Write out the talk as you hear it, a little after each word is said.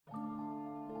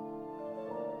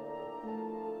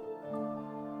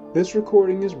This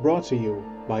recording is brought to you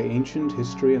by Ancient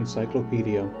History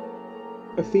Encyclopedia.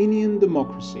 Athenian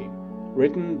Democracy,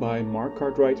 written by Mark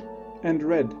Cartwright and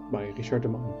read by Richard de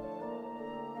Man.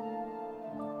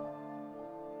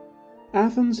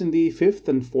 Athens in the 5th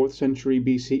and 4th century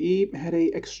BCE had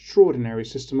an extraordinary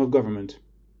system of government,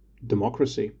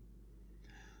 democracy.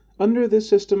 Under this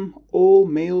system, all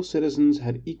male citizens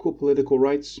had equal political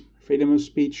rights, freedom of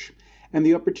speech, and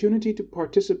the opportunity to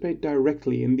participate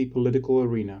directly in the political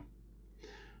arena.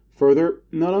 Further,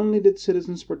 not only did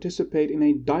citizens participate in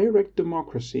a direct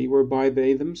democracy whereby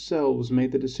they themselves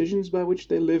made the decisions by which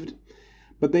they lived,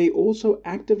 but they also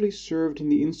actively served in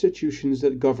the institutions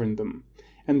that governed them,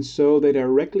 and so they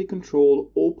directly controlled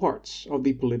all parts of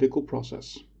the political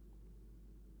process.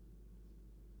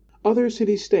 Other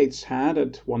city-states had,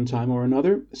 at one time or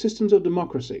another, systems of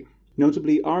democracy,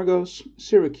 notably Argos,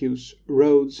 Syracuse,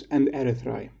 Rhodes, and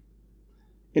Erythrae.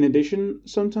 In addition,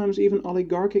 sometimes even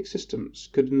oligarchic systems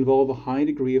could involve a high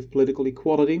degree of political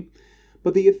equality,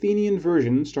 but the Athenian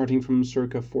version, starting from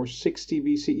circa 460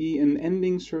 BCE and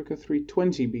ending circa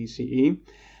 320 BCE,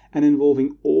 and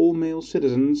involving all male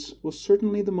citizens, was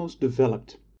certainly the most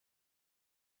developed.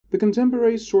 The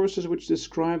contemporary sources which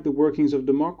describe the workings of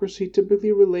democracy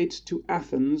typically relate to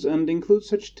Athens and include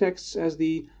such texts as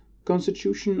the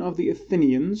Constitution of the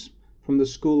Athenians, from the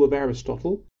school of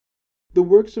Aristotle, the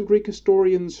works of Greek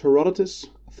historians Herodotus,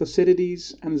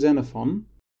 Thucydides, and Xenophon,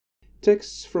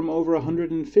 texts from over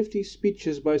 150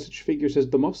 speeches by such figures as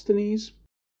Demosthenes,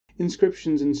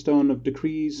 inscriptions in stone of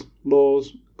decrees,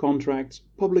 laws, contracts,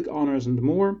 public honors, and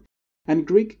more, and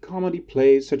Greek comedy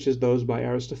plays such as those by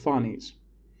Aristophanes.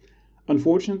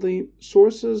 Unfortunately,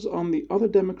 sources on the other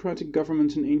democratic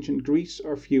governments in ancient Greece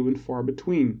are few and far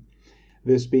between.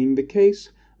 This being the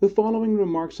case, the following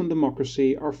remarks on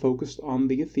democracy are focused on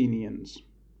the Athenians.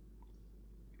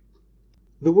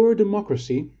 The word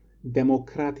democracy,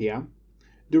 demokratia,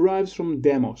 derives from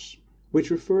demos, which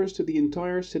refers to the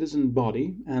entire citizen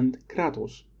body, and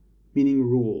kratos, meaning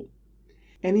rule.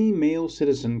 Any male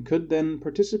citizen could then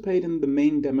participate in the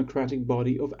main democratic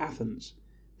body of Athens,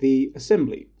 the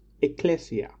assembly,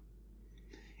 ecclesia.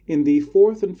 In the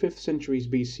 4th and 5th centuries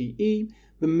BCE,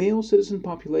 the male citizen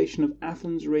population of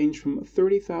Athens ranged from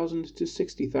 30,000 to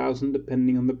 60,000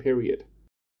 depending on the period.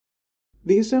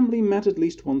 The assembly met at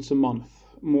least once a month,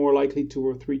 more likely 2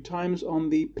 or 3 times on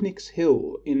the Pnyx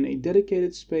Hill, in a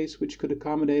dedicated space which could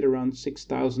accommodate around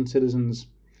 6,000 citizens.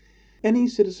 Any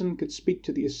citizen could speak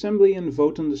to the assembly and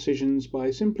vote on decisions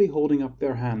by simply holding up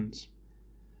their hands.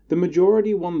 The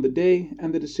majority won the day,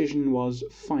 and the decision was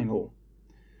final.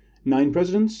 9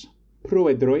 presidents,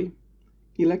 proedroi,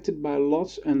 elected by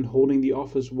lot and holding the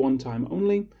office one time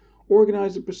only,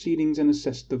 organized the proceedings and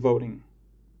assessed the voting.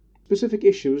 Specific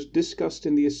issues discussed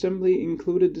in the assembly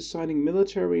included deciding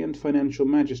military and financial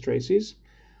magistracies,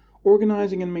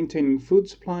 organizing and maintaining food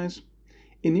supplies,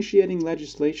 initiating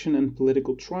legislation and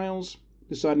political trials,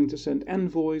 deciding to send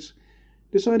envoys,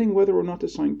 deciding whether or not to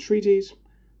sign treaties,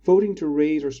 voting to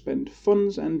raise or spend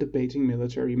funds, and debating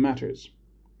military matters.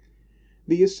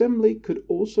 The assembly could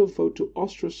also vote to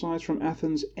ostracize from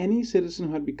Athens any citizen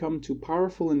who had become too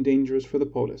powerful and dangerous for the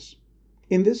polis.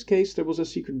 In this case, there was a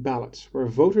secret ballot, where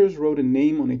voters wrote a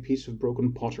name on a piece of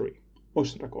broken pottery,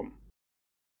 ostrakon.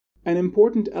 An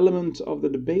important element of the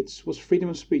debates was freedom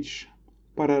of speech,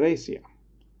 pararesia,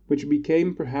 which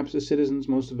became perhaps the citizen's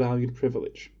most valued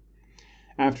privilege.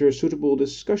 After a suitable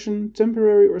discussion,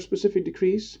 temporary or specific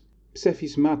decrees,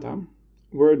 psephismata,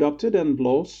 were adopted and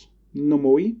laws,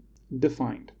 nomoi,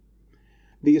 defined.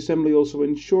 The assembly also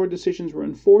ensured decisions were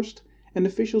enforced and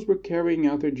officials were carrying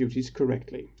out their duties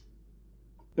correctly.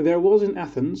 There was in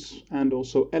Athens, and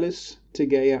also Elis,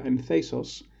 Tegea, and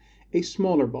Thasos, a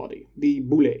smaller body, the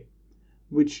boule,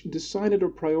 which decided or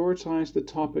prioritized the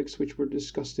topics which were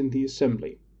discussed in the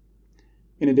assembly.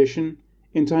 In addition,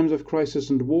 in times of crisis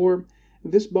and war,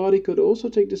 this body could also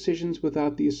take decisions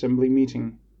without the assembly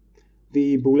meeting.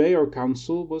 The boule or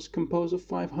council was composed of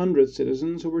 500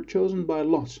 citizens who were chosen by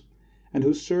lot, and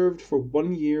who served for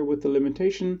 1 year with the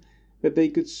limitation that they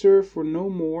could serve for no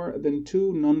more than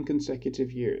 2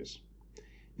 non-consecutive years.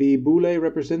 The boule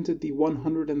represented the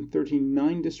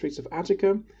 139 districts of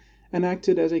Attica and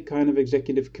acted as a kind of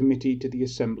executive committee to the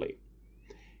assembly.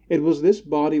 It was this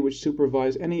body which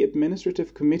supervised any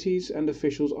administrative committees and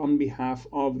officials on behalf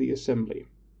of the assembly.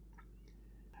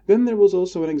 Then there was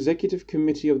also an executive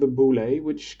committee of the boule,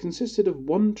 which consisted of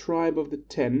 1 tribe of the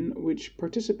 10 which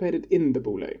participated in the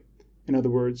boule, in other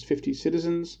words 50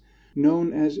 citizens,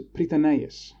 known as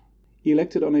prytaneies,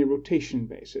 elected on a rotation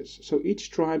basis, so each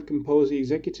tribe composed the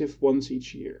executive once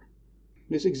each year.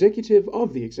 This executive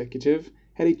of the executive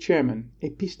had a chairman,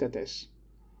 epistates,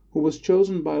 who was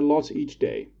chosen by lot each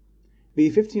day. The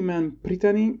 50-man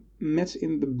prytany met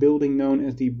in the building known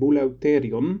as the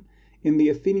Bouleuterion in the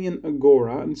Athenian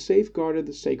Agora and safeguarded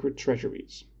the sacred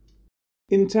treasuries.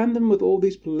 In tandem with all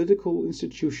these political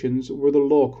institutions were the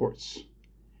law courts,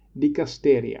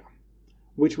 dicasteria,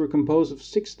 which were composed of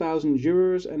 6,000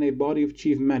 jurors and a body of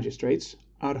chief magistrates,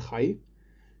 archai,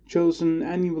 chosen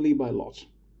annually by lot.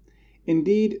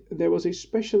 Indeed, there was a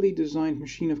specially designed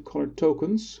machine of colored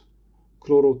tokens,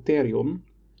 chloroterion,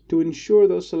 to ensure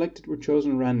those selected were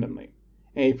chosen randomly,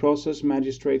 a process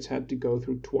magistrates had to go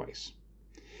through twice.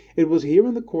 It was here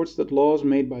in the courts that laws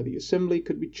made by the assembly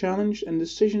could be challenged and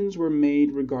decisions were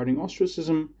made regarding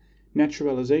ostracism,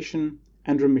 naturalization,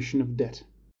 and remission of debt.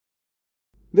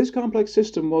 This complex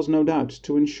system was, no doubt,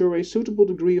 to ensure a suitable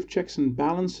degree of checks and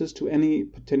balances to any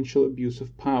potential abuse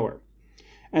of power,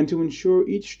 and to ensure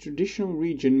each traditional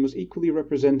region was equally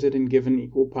represented and given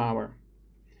equal power.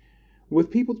 With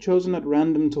people chosen at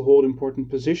random to hold important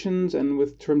positions and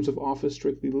with terms of office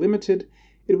strictly limited,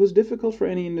 it was difficult for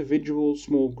any individual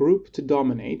small group to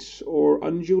dominate or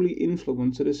unduly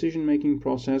influence a decision-making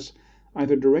process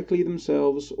either directly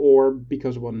themselves or,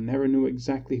 because one never knew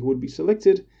exactly who would be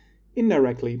selected,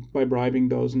 indirectly by bribing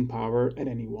those in power at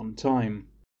any one time.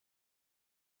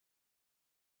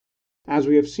 As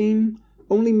we have seen,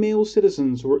 only male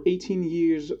citizens who were 18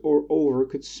 years or over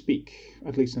could speak,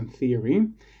 at least in theory,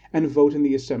 and vote in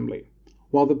the assembly,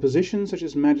 while the positions such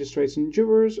as magistrates and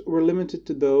jurors were limited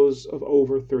to those of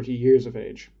over 30 years of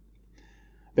age.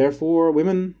 Therefore,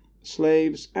 women,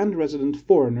 slaves, and resident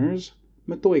foreigners,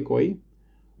 metoikoi,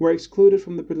 were excluded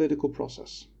from the political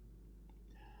process.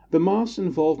 The mass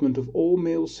involvement of all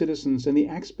male citizens and the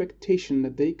expectation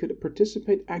that they could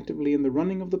participate actively in the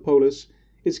running of the polis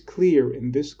is clear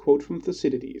in this quote from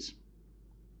Thucydides.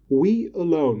 "We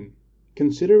alone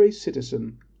consider a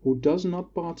citizen who does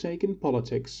not partake in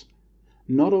politics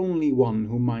not only one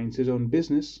who minds his own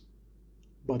business,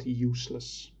 but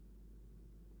useless."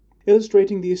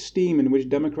 Illustrating the esteem in which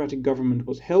democratic government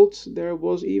was held, there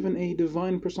was even a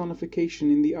divine personification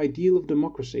in the ideal of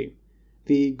democracy,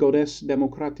 the goddess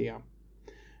Demokratia.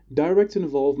 Direct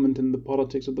involvement in the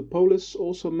politics of the polis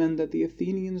also meant that the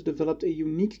Athenians developed a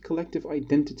unique collective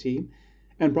identity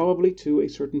and probably too a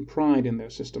certain pride in their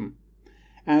system,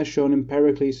 as shown in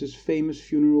Pericles' famous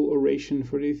funeral oration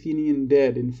for the Athenian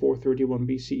dead in 431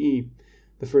 BCE,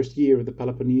 the first year of the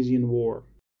Peloponnesian War.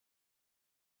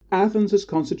 Athens'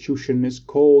 constitution is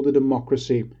called a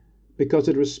democracy because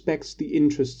it respects the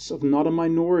interests of not a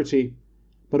minority,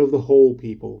 but of the whole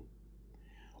people.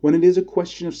 When it is a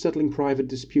question of settling private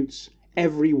disputes,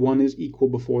 every one is equal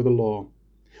before the law.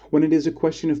 When it is a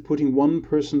question of putting one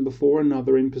person before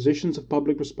another in positions of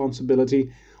public responsibility,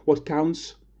 what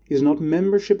counts is not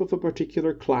membership of a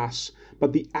particular class,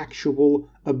 but the actual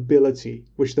ability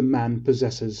which the man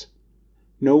possesses.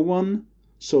 No one,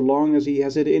 so long as he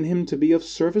has it in him to be of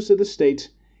service to the state,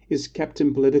 is kept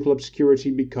in political obscurity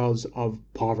because of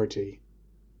poverty.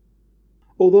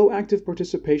 Although active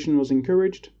participation was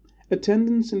encouraged,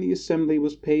 attendance in the assembly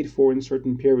was paid for in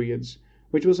certain periods,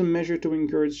 which was a measure to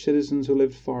encourage citizens who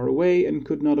lived far away and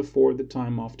could not afford the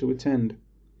time off to attend.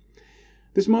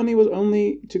 This money was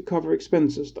only to cover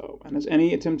expenses, though, and as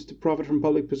any attempt to profit from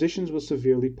public positions was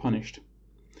severely punished.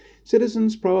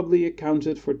 Citizens probably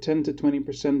accounted for 10 to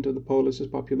 20% of the polis's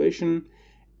population,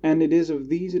 and it is of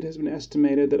these it has been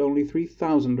estimated that only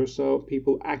 3,000 or so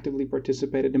people actively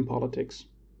participated in politics.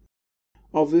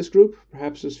 Of this group,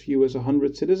 perhaps as few as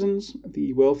 100 citizens,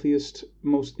 the wealthiest,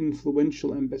 most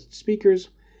influential, and best speakers,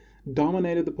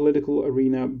 dominated the political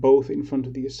arena both in front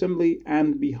of the assembly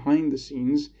and behind the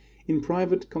scenes in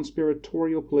private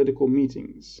conspiratorial political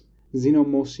meetings,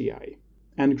 xenomosiae,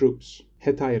 and groups,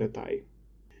 hetairetai.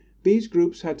 These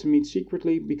groups had to meet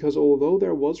secretly because although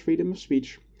there was freedom of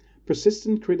speech,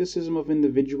 persistent criticism of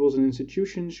individuals and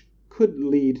institutions could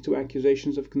lead to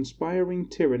accusations of conspiring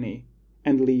tyranny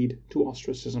and lead to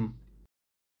ostracism.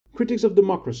 Critics of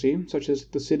democracy, such as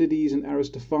Thucydides and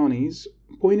Aristophanes,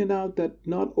 pointed out that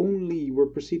not only were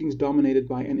proceedings dominated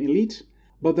by an elite,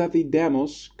 but that the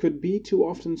demos could be too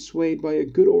often swayed by a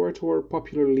good orator or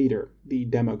popular leader, the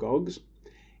demagogues,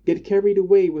 get carried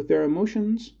away with their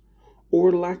emotions,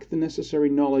 or lack the necessary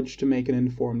knowledge to make an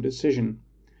informed decision.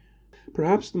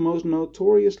 Perhaps the most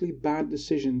notoriously bad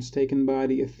decisions taken by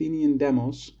the Athenian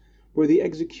demos were the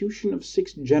execution of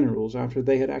 6 generals after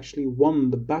they had actually won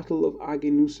the Battle of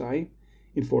Aginusai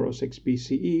in 406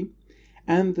 BCE,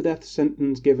 and the death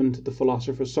sentence given to the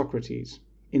philosopher Socrates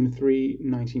in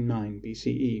 399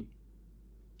 BCE.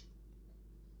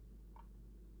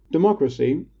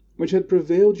 Democracy, which had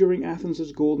prevailed during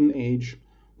Athens' golden age,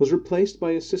 was replaced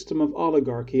by a system of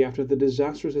oligarchy after the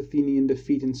disastrous Athenian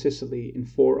defeat in Sicily in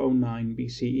 409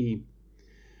 BCE.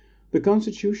 The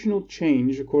constitutional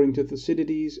change, according to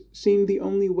Thucydides, seemed the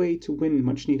only way to win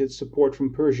much-needed support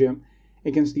from Persia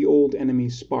against the old enemy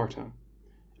Sparta,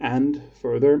 and,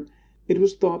 further, it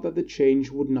was thought that the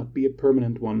change would not be a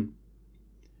permanent one.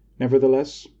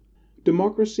 Nevertheless,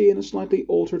 democracy in a slightly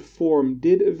altered form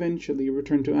did eventually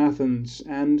return to Athens,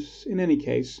 and, in any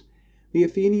case, the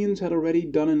Athenians had already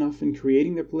done enough in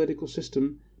creating their political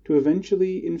system to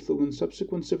eventually influence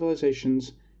subsequent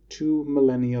civilizations 2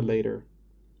 millennia later.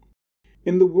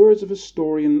 In the words of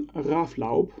historian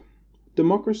Raaflaub,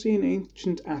 democracy in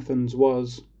ancient Athens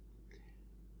was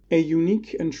a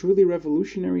unique and truly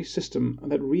revolutionary system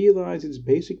that realized its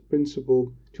basic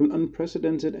principle to an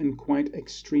unprecedented and quite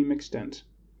extreme extent.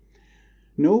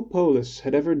 No polis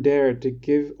had ever dared to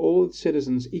give all its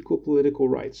citizens equal political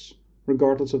rights,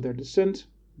 regardless of their descent,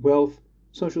 wealth,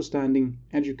 social standing,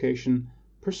 education,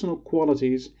 personal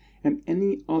qualities, and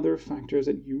any other factors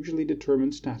that usually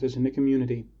determine status in a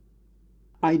community.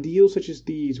 Ideals such as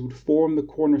these would form the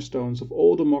cornerstones of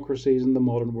all democracies in the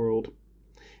modern world.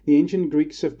 The ancient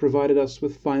Greeks have provided us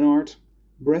with fine art,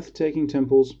 breathtaking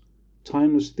temples,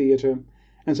 timeless theater,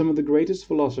 and some of the greatest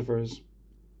philosophers.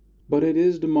 But it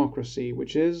is democracy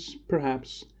which is,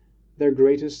 perhaps, their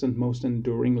greatest and most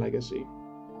enduring legacy.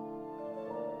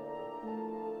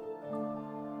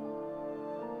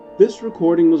 This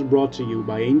recording was brought to you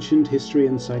by Ancient History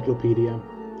Encyclopedia.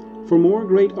 For more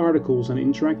great articles and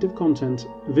interactive content,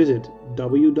 visit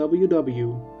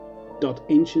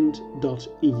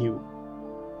www.ancient.eu.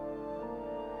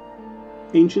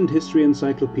 Ancient History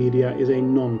Encyclopedia is a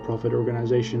non-profit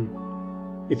organization.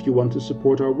 If you want to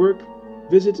support our work,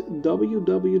 visit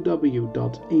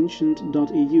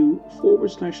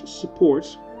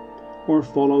www.ancient.eu/support or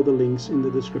follow the links in the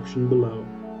description below.